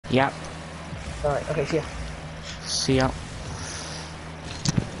Yep. Alright, okay, see ya. See ya.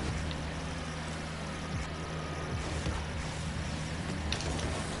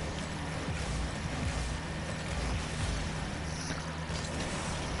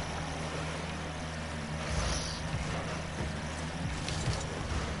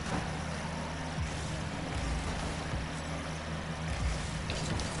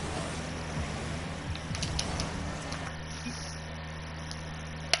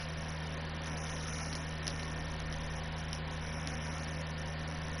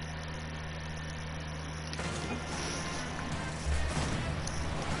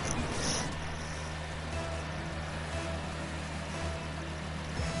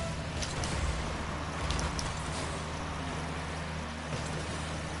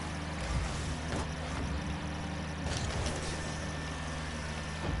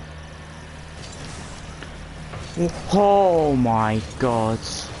 Oh my god.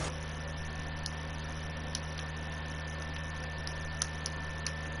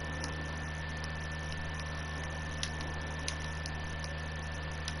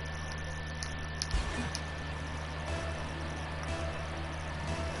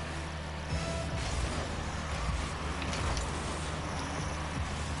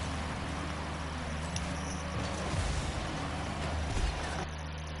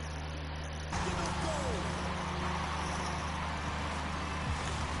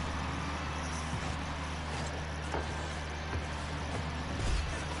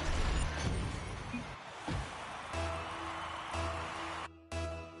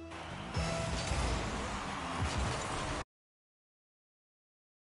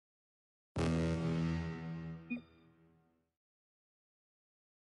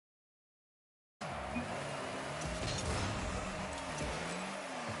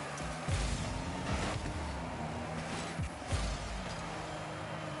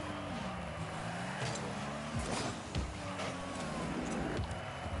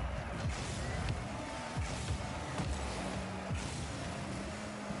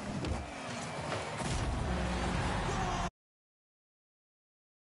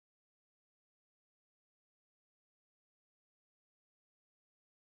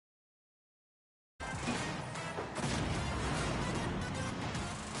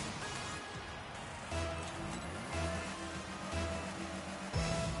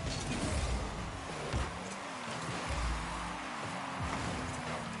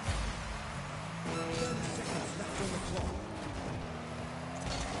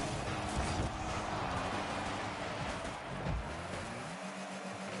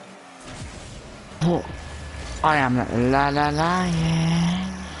 Oh, I am la la la, yeah.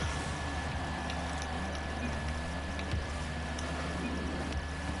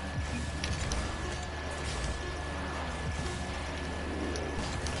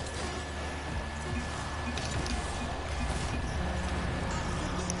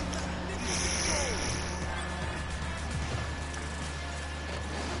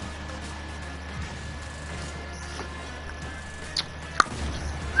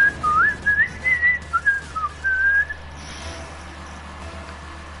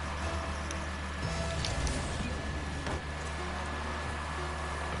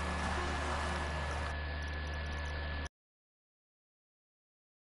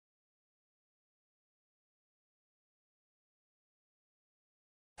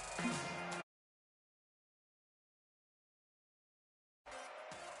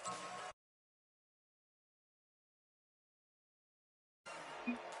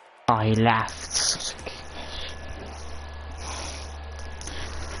 I left.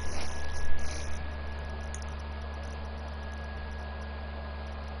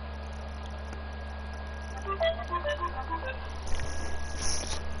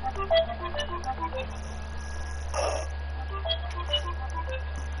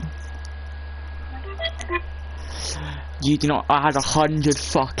 You do not. I had 100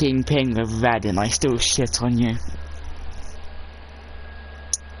 fucking ping of red, and I still shit on you.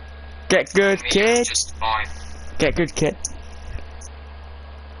 Get good, kid. Just fine. Get good, kid.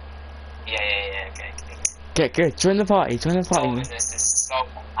 Yeah, okay. Get good. Join the party. Join the party. This is so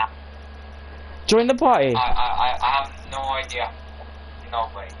Join the party. I have no idea. No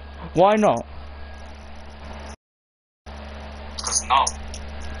way. Why not? Because no.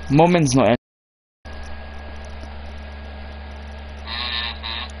 Momin's not in.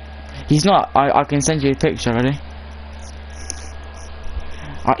 He's not. I can send you a picture, really.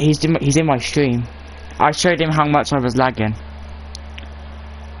 He's in my stream. I showed him how much I was lagging.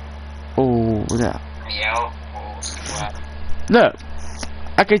 Oh, that. Yeah. Look.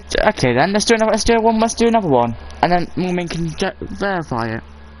 Okay then. Let's do another one. Let's do another one, and then Momin can verify it.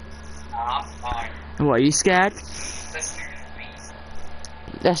 What, are you scared? Let's do freeze.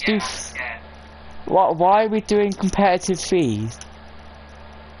 Let's Yeah, do. I'm scared. What? Why are we doing competitive fees?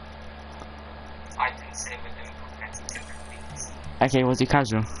 I didn't say we're doing competitive freeze. Okay, we'll do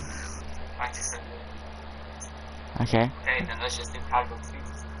casual. I just said, Okay. okay, then let's just do casual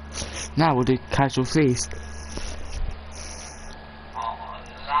freeze. Now we'll do casual fees. Oh,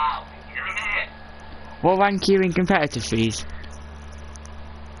 loud. What rank are you in competitive fees?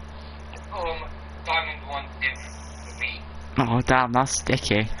 Diamond 1, Div 3. Oh damn, that's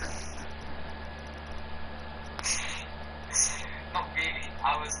sticky. Not really.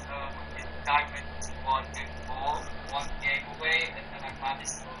 I was in Diamond 1, Div 4, one game away, and then I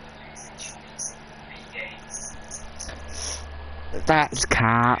managed to lose streaks in 3 games. That's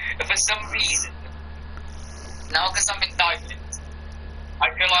cat. But for some reason, now because I'm in Diamond, I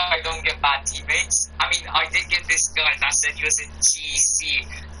feel like I don't get bad teammates. I mean, I did get this guy that said he was in GC2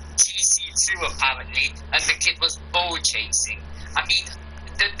 apparently, and the kid was ball chasing. I mean,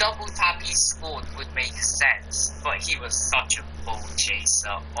 the double tap he scored would make sense, but he was such a ball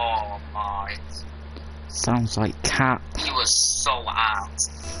chaser. Oh my. Sounds like cat. He was so out.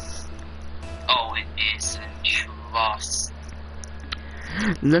 Oh, it isn't trust.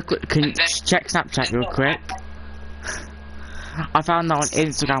 Look, can you And then- check Snapchat real quick? I found that on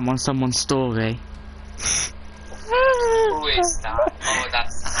Instagram on someone's story. Who is that? Oh,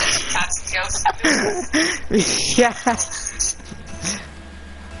 that's Kelsey. Yeah.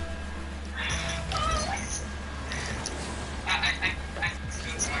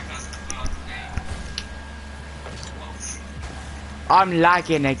 I'm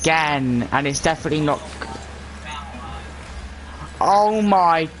lagging again, and it's definitely not. Oh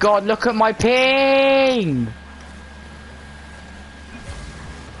my god, look at my ping!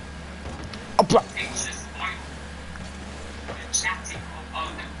 Oh, bro. It's just like chatting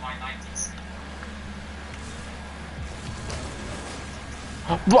on my 90s.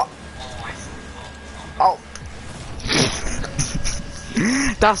 What? Oh, I Oh.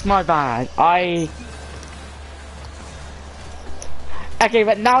 That's my bad. Okay,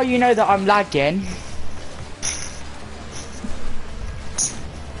 but now you know that I'm lagging.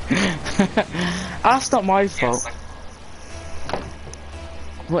 That's not my fault.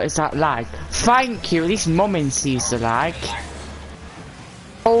 What is that lag? Thank you, at least Mummin sees the lag.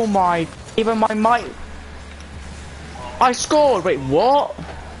 Oh my, even my mic. I scored, wait, what?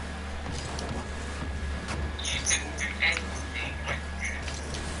 You didn't do anything.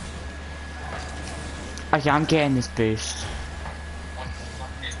 Okay, I'm getting this boost.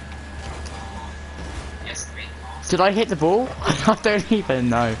 Yes, wait. Did I hit the ball? I don't even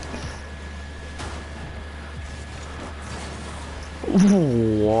know.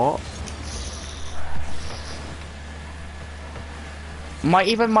 What?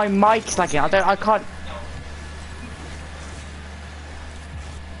 Even my mic's lagging. I can't.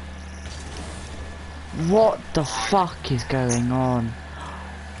 What the fuck is going on?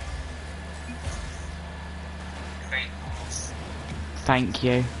 Great balls. Thank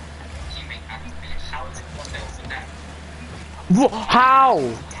you. Teammate hadn't finished. How is it 1-0 for them? What?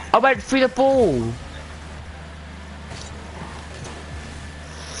 How? I went through the ball.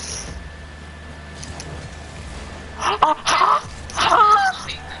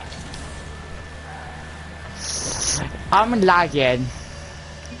 I'm lagging.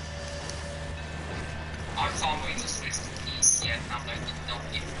 I can't wait to switch to PC and have like no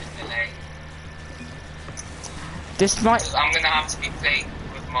infinite delay. This might. I'm gonna have to be playing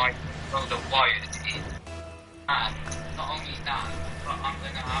with my controller wired in. And not only that, but I'm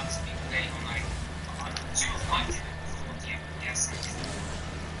gonna have to be playing on like 240 FPS.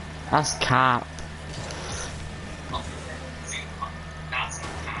 That's cap. Oh, that's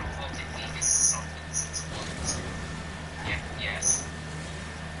not kind of 40 is something 612. Yeah, yes.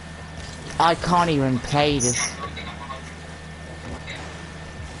 I can't even play this. I'm loading up 100. Yeah.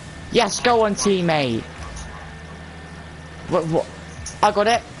 Yes, go on, teammate. What? I got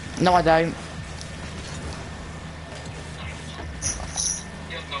it. No, I don't.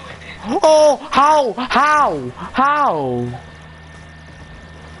 You're going in. Oh, how?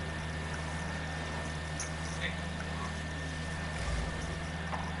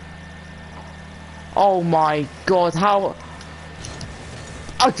 Oh my god, how?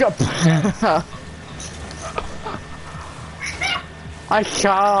 I I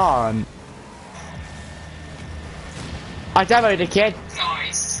can't. I demoed the kid.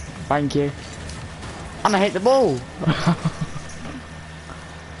 Nice. Thank you. And I hit the ball.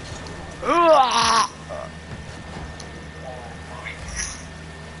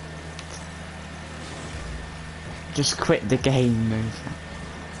 Just quit the game, move.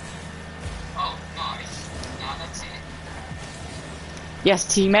 Oh, nice. Yes,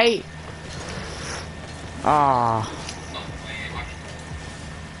 teammate. Ah.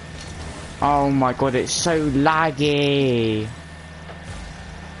 Oh my god, it's so laggy.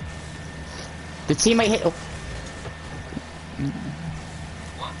 The teammate hit.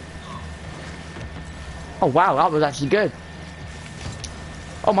 Oh wow, that was actually good.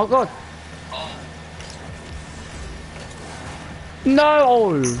 Oh my god.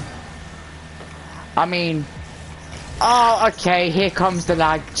 No! I mean... Oh, okay, here comes the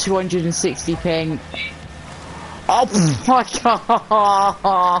lag. 260 ping. Oh my god!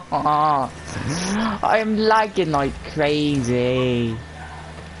 I am lagging like crazy.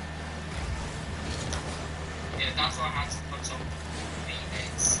 Yeah, that's why I had to put some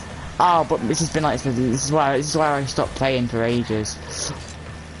Phoenix. Oh, but this has been like this is why I stopped playing for ages.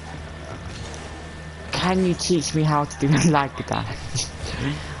 Can you teach me how to do a lag dash?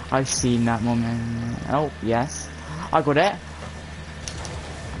 I've seen that moment. Oh yes, I got it.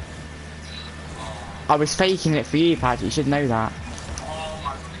 I was faking it for you, Pat. You should know that. Oh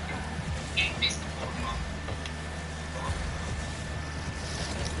my god, you missed the ball.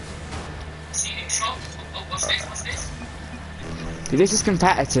 Shooting shot. Oh, what's this? What's this? Dude, this is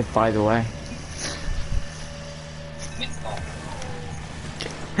competitive, by the way. It's not.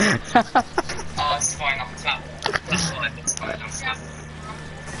 Oh, it's fine. I'm flat. That's fine. It's fine. I'm flat.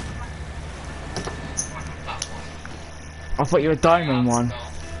 It's fine. I'm flat. I thought you were a diamond one.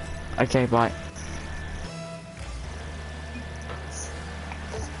 Okay, bye.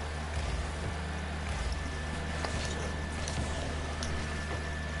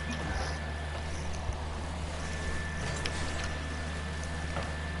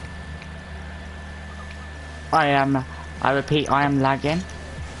 I repeat, I am lagging.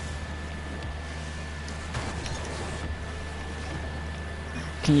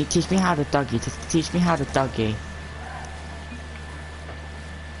 Can you teach me how to Dougie? Teach me how to Dougie.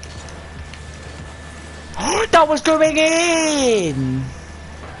 That was going in!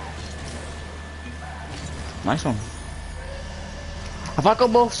 Nice one. Have I got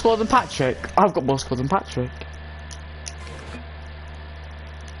more score than Patrick? I've got more score than Patrick.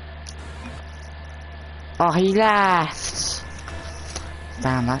 Oh, he left!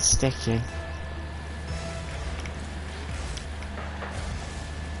 Damn, that's sticky.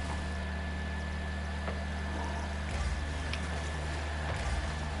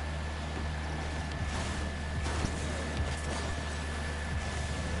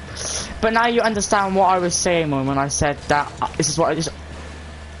 But now you understand what I was saying when I said that this is what I just...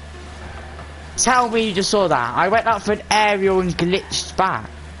 Tell me you just saw that. I went up for an aerial and glitched back.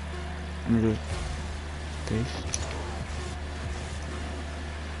 I'm gonna do this.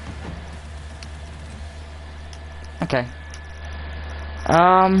 Okay.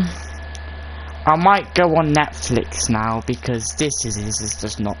 I might go on Netflix now because this is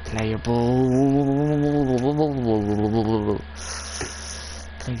just not playable.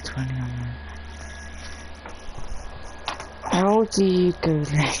 Play 20 on. How do you go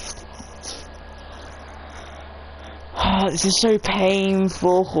left? Oh, this is so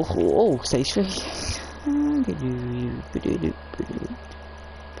painful. Oh, stage 3.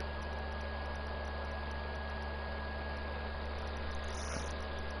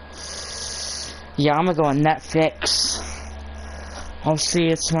 Yeah, I'm gonna go on Netflix. I'll see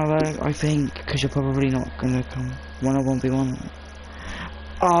you tomorrow, I think, because you're probably not gonna come. One I won't be on.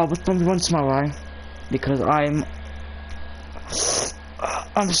 Oh, but probably one tomorrow, because I'm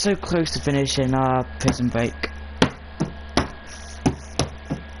so close to finishing Prison Break.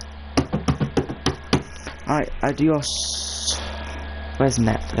 Alright, adios. Where's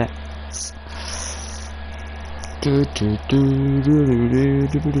Netflix?